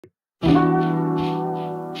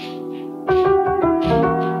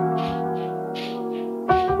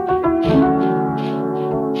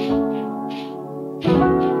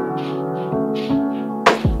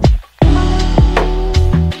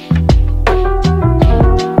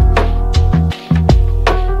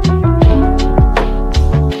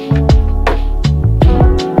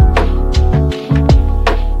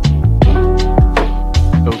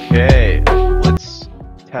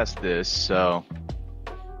This, so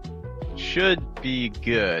should be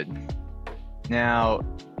good. Now,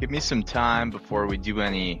 give me some time before we do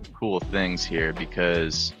any cool things here,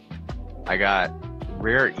 because I got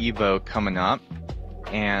Rare Evo coming up,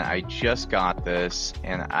 and I just got this,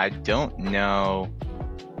 and I don't know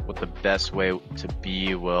what the best way to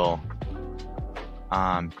be will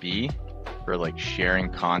be for like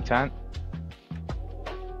sharing content.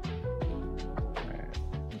 All right,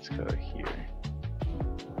 let's go here.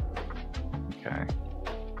 Okay.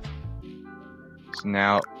 So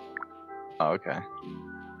now, oh, okay.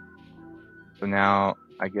 So now,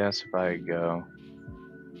 I guess if I go,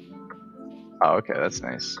 oh, okay, that's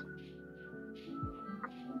nice.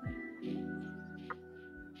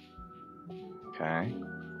 Okay.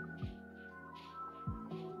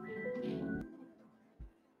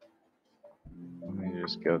 Let me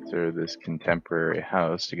just go through this contemporary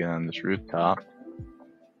house to get on this rooftop.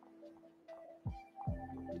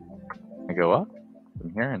 I go up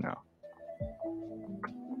from here or no?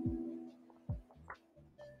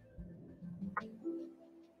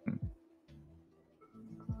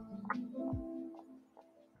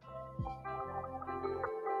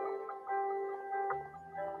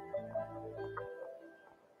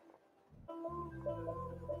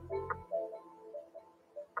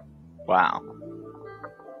 Wow.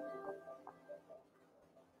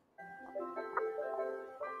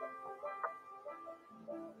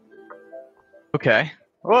 Okay.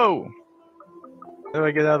 Whoa! How do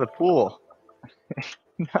I get out of the pool?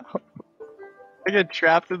 No. I get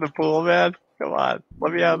trapped in the pool, man. Come on.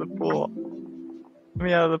 Let me out of the pool. Let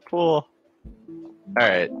me out of the pool.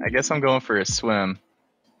 Alright, I guess I'm going for a swim.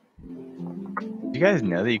 Do you guys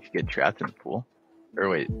know that you could get trapped in the pool? Or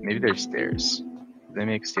wait, maybe there's stairs. Do they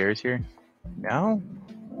make stairs here? No?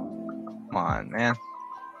 Come on, man.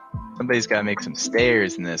 Somebody's gotta make some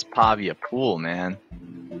stairs in this PAVIA pool, man.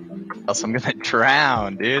 Else I'm gonna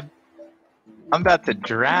drown, dude. I'm about to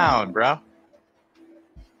drown, bro.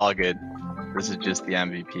 All good. This is just the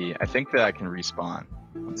MVP. I think that I can respawn.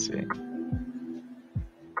 Let's see.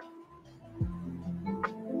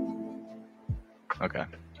 Okay.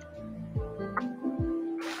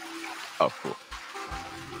 Oh, cool.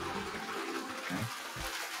 Okay.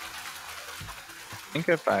 I think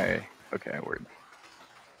if I... Okay, word.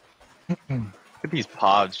 Look at these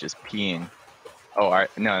pods just peeing. Oh,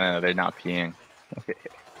 no, they're not peeing.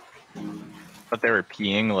 But they were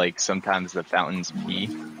peeing like sometimes the fountains pee.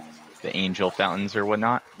 The angel fountains or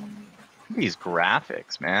whatnot. Look at these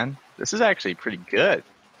graphics, man. This is actually pretty good.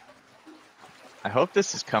 I hope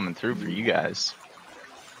this is coming through for you guys.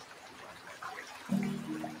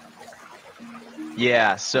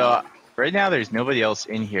 Yeah, so right now there's nobody else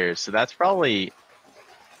in here, so that's probably...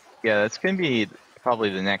 Yeah, that's going to be probably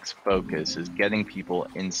the next focus, is getting people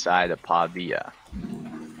inside of PAVIA.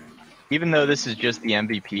 Even though this is just the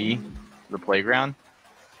MVP, the playground,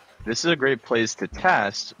 this is a great place to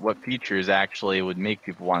test what features actually would make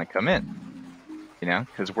people want to come in. You know,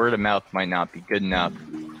 because word of mouth might not be good enough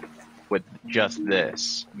with just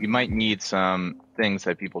this. You might need some things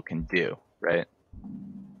that people can do, right?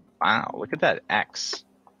 Wow, look at that X.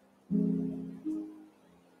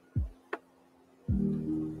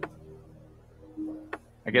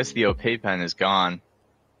 I guess the OP pen is gone.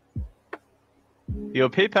 The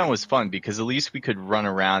OP pen was fun because at least we could run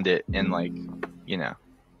around it and, like, you know,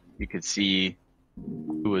 you could see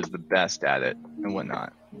who was the best at it and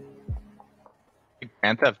whatnot.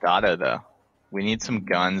 Grand Theft Auto, though. We need some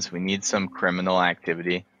guns. We need some criminal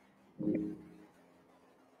activity.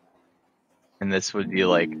 And this would be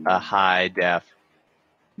like a high-def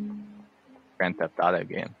Grand Theft Auto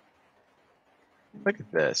game. Look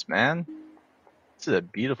at this, man. This is a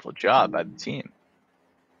beautiful job by the team.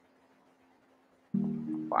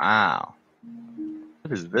 Wow.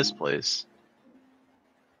 What is this place?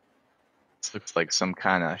 This looks like some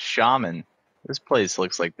kind of shaman. This place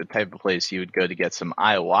looks like the type of place you would go to get some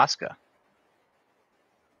ayahuasca.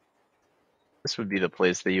 This would be the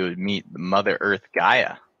place that you would meet the Mother Earth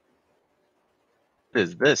Gaia. What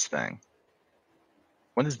is this thing?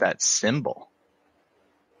 What is that symbol?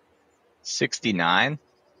 69?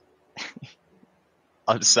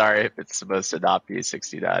 I'm sorry if it's supposed to not be a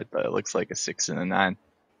 69, but it looks like a 6 and a 9.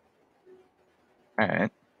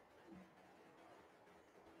 Alright.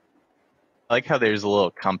 I like how there's a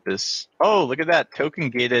little compass. Oh, look at that, token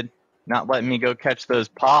gated. Not letting me go catch those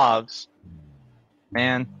PAVs.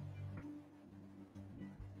 Man.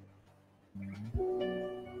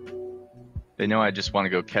 They know I just want to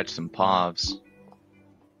go catch some PAVs.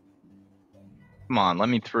 Come on, let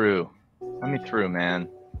me through. Let me through, man.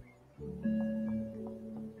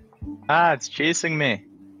 Ah, it's chasing me.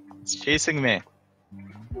 It's chasing me.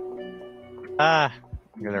 Ah,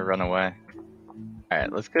 I'm gonna run away.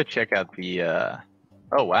 Alright, let's go check out the,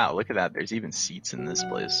 Oh wow, look at that. There's even seats in this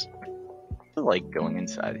place. I like going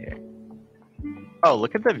inside here. Oh,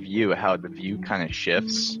 look at the view, how the view kind of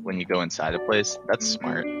shifts when you go inside a place. That's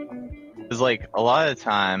smart. Because, like, a lot of the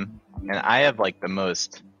time, and I have, like, the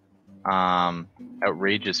most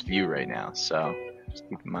outrageous view right now, so just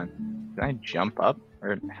keep in mind. Can I jump up?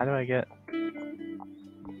 Or how do I get...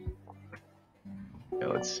 Okay,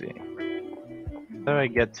 let's see. How do I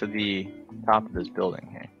get to the top of this building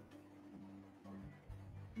here?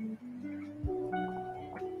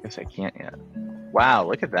 Guess I can't yet. Wow,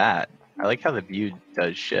 look at that. I like how the view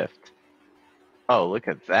does shift. Oh, look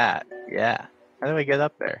at that. Yeah. How do I get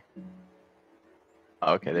up there?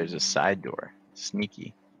 Oh, okay, there's a side door.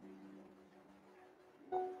 Sneaky.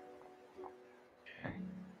 Okay.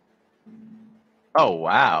 Oh,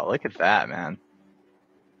 wow. Look at that, man.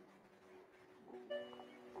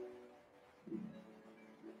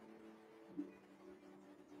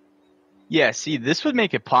 Yeah, see, this would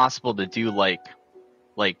make it possible to do like,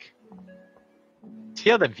 see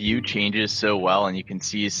how the view changes so well and you can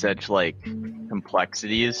see such like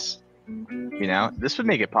complexities, you know? This would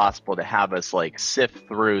make it possible to have us like sift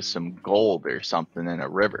through some gold or something in a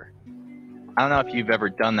river. I don't know if you've ever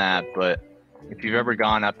done that, but if you've ever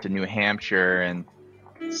gone up to New Hampshire and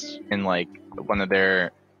in like one of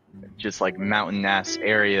their just like mountainous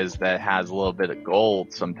areas that has a little bit of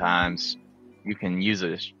gold sometimes, you can use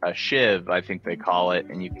a shiv, I think they call it,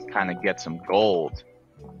 and you can kind of get some gold.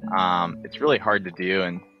 It's really hard to do,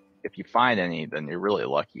 and if you find any, then you're really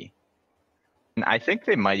lucky. And I think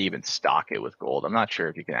they might even stock it with gold. I'm not sure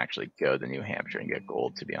if you can actually go to New Hampshire and get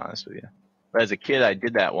gold, to be honest with you. But as a kid, I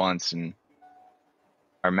did that once, and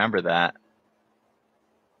I remember that.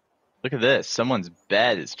 Look at this. Someone's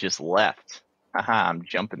bed is just left. Haha, I'm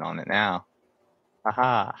jumping on it now.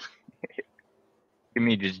 Haha. Give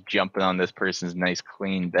me just jumping on this person's nice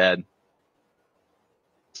clean bed.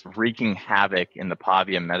 It's wreaking havoc in the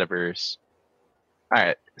PAVIA metaverse.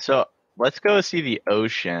 Alright, so let's go see the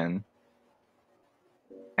ocean.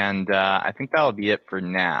 And I think that'll be it for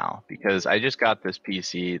now, because I just got this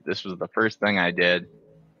PC. This was the first thing I did.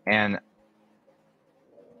 And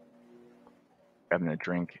grabbing a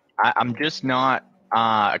drink. I'm just not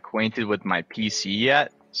acquainted with my PC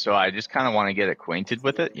yet, so I just kind of want to get acquainted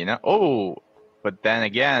with it, you know? Oh! But then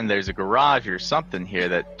again, there's a garage or something here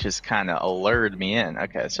that just kind of allured me in.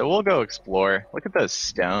 Okay, so we'll go explore. Look at those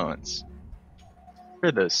stones. What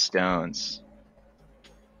are those stones?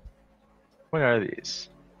 What are these?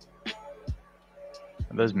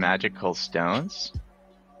 Are those magical stones?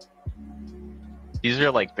 These are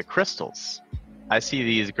like the crystals. I see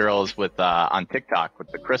these girls with on TikTok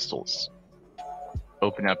with the crystals.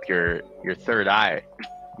 Open up your third eye.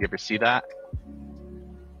 You ever see that?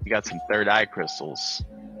 You got some third eye crystals.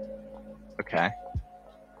 Okay.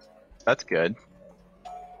 That's good.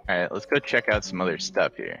 Alright, let's go check out some other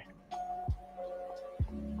stuff here.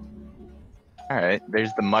 Alright,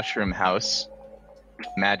 there's the mushroom house.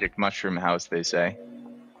 Magic mushroom house, they say.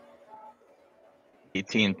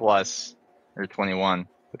 18 plus, or 21,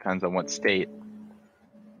 depends on what state.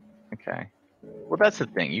 Okay. Well, that's the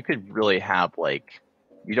thing. You could really have, like,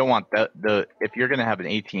 you don't want if you're going to have an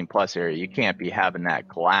 18 plus area, you can't be having that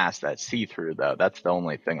glass, that see-through, though. That's the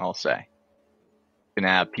only thing I'll say. You're going to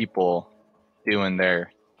have people doing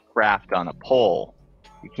their craft on a pole.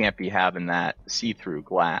 You can't be having that see-through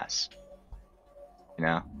glass. You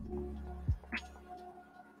know?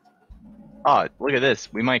 Oh, look at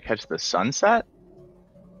this. We might catch the sunset.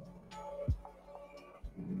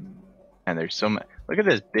 And there's so much. Look at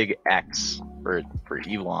this big X for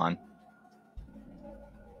Elon.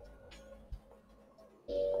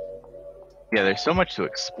 Yeah, there's so much to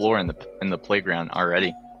explore in the playground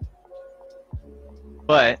already.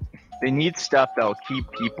 But they need stuff that'll keep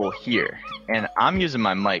people here. And I'm using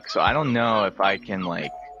my mic, so I don't know if I can,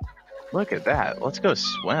 like, look at that. Let's go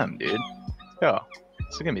swim, dude. Let's go.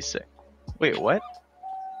 This is gonna be sick. Wait, what?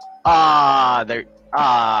 They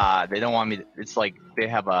don't want me to, it's like they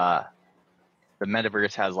have the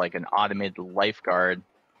metaverse has like an automated lifeguard.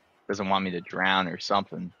 Doesn't want me to drown or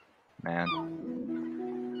something, man.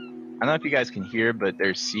 I don't know if you guys can hear, but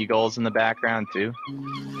there's seagulls in the background too.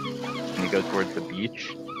 When you go towards the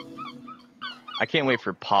beach. I can't wait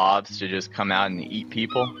for PAVs to just come out and eat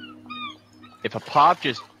people. If a PAV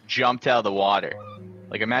just jumped out of the water,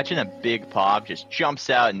 like imagine a big PAV just jumps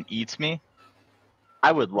out and eats me,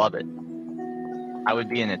 I would love it. I would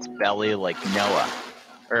be in its belly like Noah.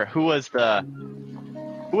 Or who was the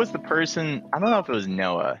person? I don't know if it was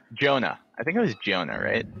Noah. Jonah. I think it was Jonah,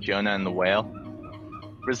 right? Jonah and the whale.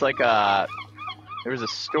 It was like there was a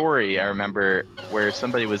story I remember where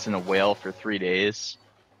somebody was in a whale for 3 days.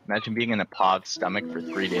 Imagine being in a PAV's stomach for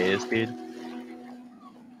 3 days, dude.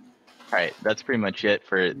 Alright, that's pretty much it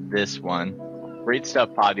for this one. Great stuff,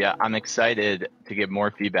 Pavia. I'm excited to get more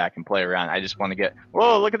feedback and play around. I just want to get...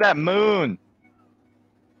 Whoa, look at that moon!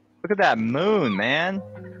 Look at that moon, man!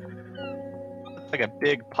 It's like a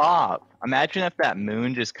big PAV. Imagine if that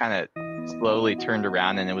moon just kind of slowly turned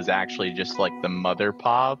around and it was actually just like the mother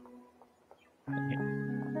PAV.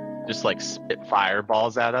 Just like spit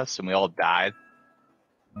fireballs at us and we all died.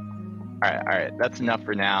 Alright, that's enough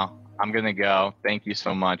for now. I'm gonna go. Thank you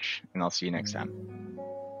so much, and I'll see you next time.